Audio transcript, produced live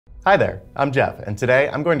Hi there, I'm Jeff, and today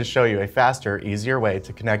I'm going to show you a faster, easier way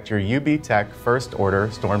to connect your UBTECH First Order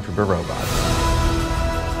Stormtrooper robot.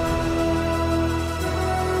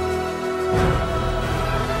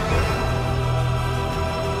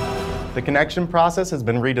 The connection process has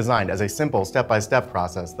been redesigned as a simple step-by-step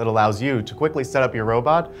process that allows you to quickly set up your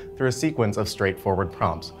robot through a sequence of straightforward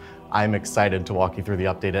prompts. I'm excited to walk you through the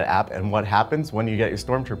updated app and what happens when you get your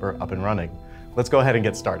Stormtrooper up and running. Let's go ahead and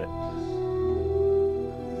get started.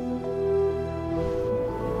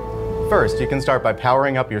 First, you can start by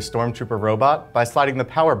powering up your Stormtrooper robot by sliding the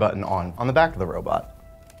power button on the back of the robot.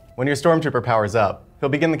 When your Stormtrooper powers up, he'll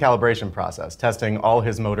begin the calibration process, testing all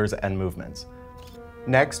his motors and movements.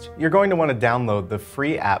 Next, you're going to want to download the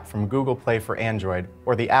free app from Google Play for Android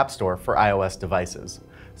or the App Store for iOS devices.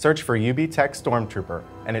 Search for UBTECH Stormtrooper,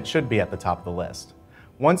 and it should be at the top of the list.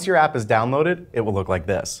 Once your app is downloaded, it will look like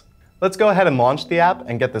this. Let's go ahead and launch the app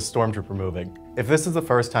and get this Stormtrooper moving. If this is the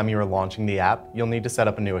first time you are launching the app, you'll need to set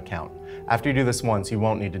up a new account. After you do this once, you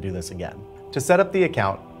won't need to do this again. To set up the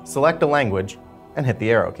account, select a language and hit the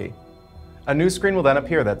arrow key. A new screen will then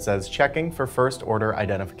appear that says checking for first order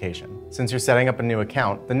identification. Since you're setting up a new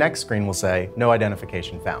account, the next screen will say no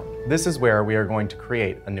identification found. This is where we are going to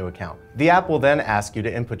create a new account. The app will then ask you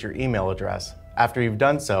to input your email address. After you've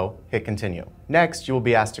done so, hit continue. Next, you will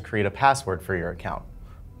be asked to create a password for your account.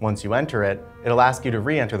 Once you enter it, it'll ask you to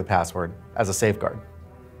re-enter the password as a safeguard.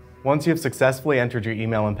 Once you've successfully entered your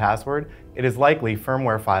email and password, it is likely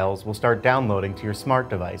firmware files will start downloading to your smart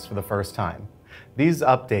device for the first time. These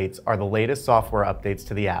updates are the latest software updates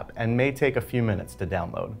to the app and may take a few minutes to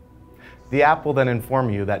download. The app will then inform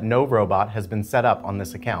you that no robot has been set up on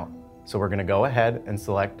this account, so we're going to go ahead and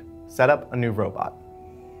select Set up a new robot.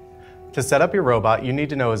 To set up your robot, you need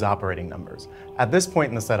to know his operating numbers. At this point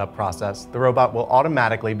in the setup process, the robot will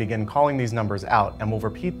automatically begin calling these numbers out and will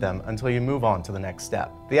repeat them until you move on to the next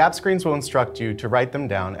step. The app screens will instruct you to write them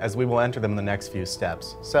down as we will enter them in the next few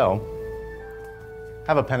steps. So,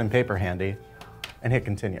 have a pen and paper handy and hit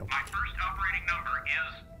continue. My first operating number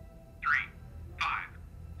is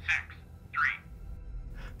 35663.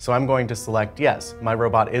 So I'm going to select yes, my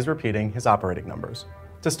robot is repeating his operating numbers.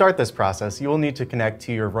 To start this process, you will need to connect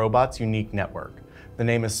to your robot's unique network. The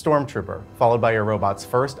name is Stormtrooper, followed by your robot's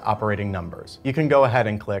first operating numbers. You can go ahead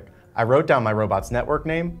and click I wrote down my robot's network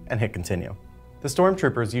name and hit continue. The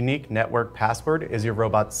Stormtrooper's unique network password is your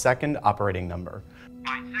robot's second operating number.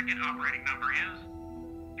 My second operating number is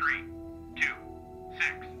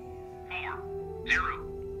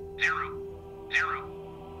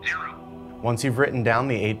 326400000. Once you've written down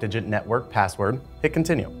the 8-digit network password, hit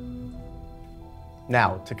continue.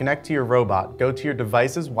 Now, to connect to your robot, go to your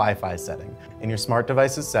device's Wi-Fi setting. In your smart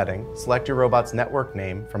devices setting, select your robot's network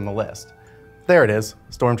name from the list. There it is,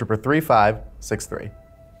 Stormtrooper 3563.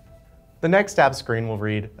 The next app screen will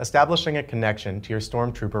read, Establishing a connection to your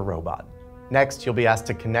Stormtrooper robot. Next, you'll be asked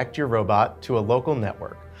to connect your robot to a local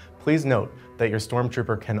network. Please note that your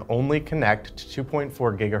Stormtrooper can only connect to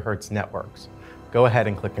 2.4 GHz networks. Go ahead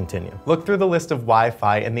and click continue. Look through the list of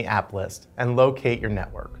Wi-Fi in the app list and locate your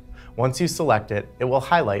network. Once you select it, it will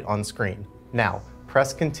highlight on screen. Now,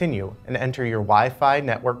 press continue and enter your Wi-Fi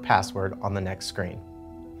network password on the next screen.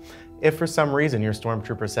 If for some reason your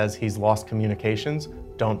Stormtrooper says he's lost communications,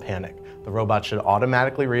 don't panic. The robot should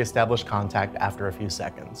automatically reestablish contact after a few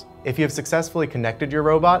seconds. If you have successfully connected your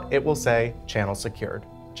robot, it will say channel secured.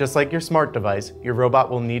 Just like your smart device, your robot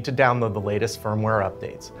will need to download the latest firmware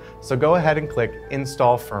updates. So go ahead and click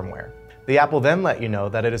Install Firmware. The app will then let you know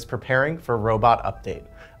that it is preparing for robot update.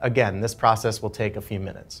 Again, this process will take a few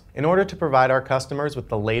minutes. In order to provide our customers with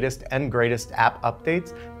the latest and greatest app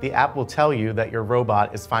updates, the app will tell you that your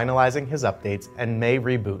robot is finalizing his updates and may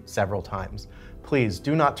reboot several times. Please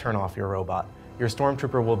do not turn off your robot. Your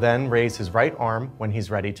Stormtrooper will then raise his right arm when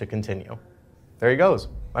he's ready to continue. There he goes.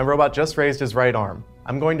 My robot just raised his right arm.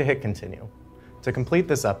 I'm going to hit continue. To complete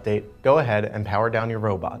this update, go ahead and power down your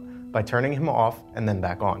robot by turning him off and then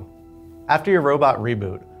back on. After your robot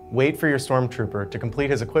reboot, wait for your Stormtrooper to complete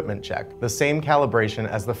his equipment check, the same calibration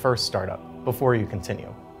as the first startup, before you continue.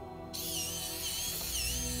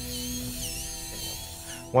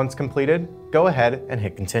 Once completed, go ahead and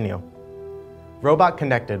hit continue. Robot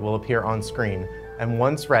Connected will appear on screen, and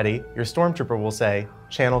once ready, your Stormtrooper will say,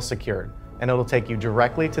 Channel Secured, and it'll take you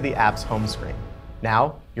directly to the app's home screen.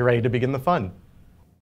 Now, you're ready to begin the fun.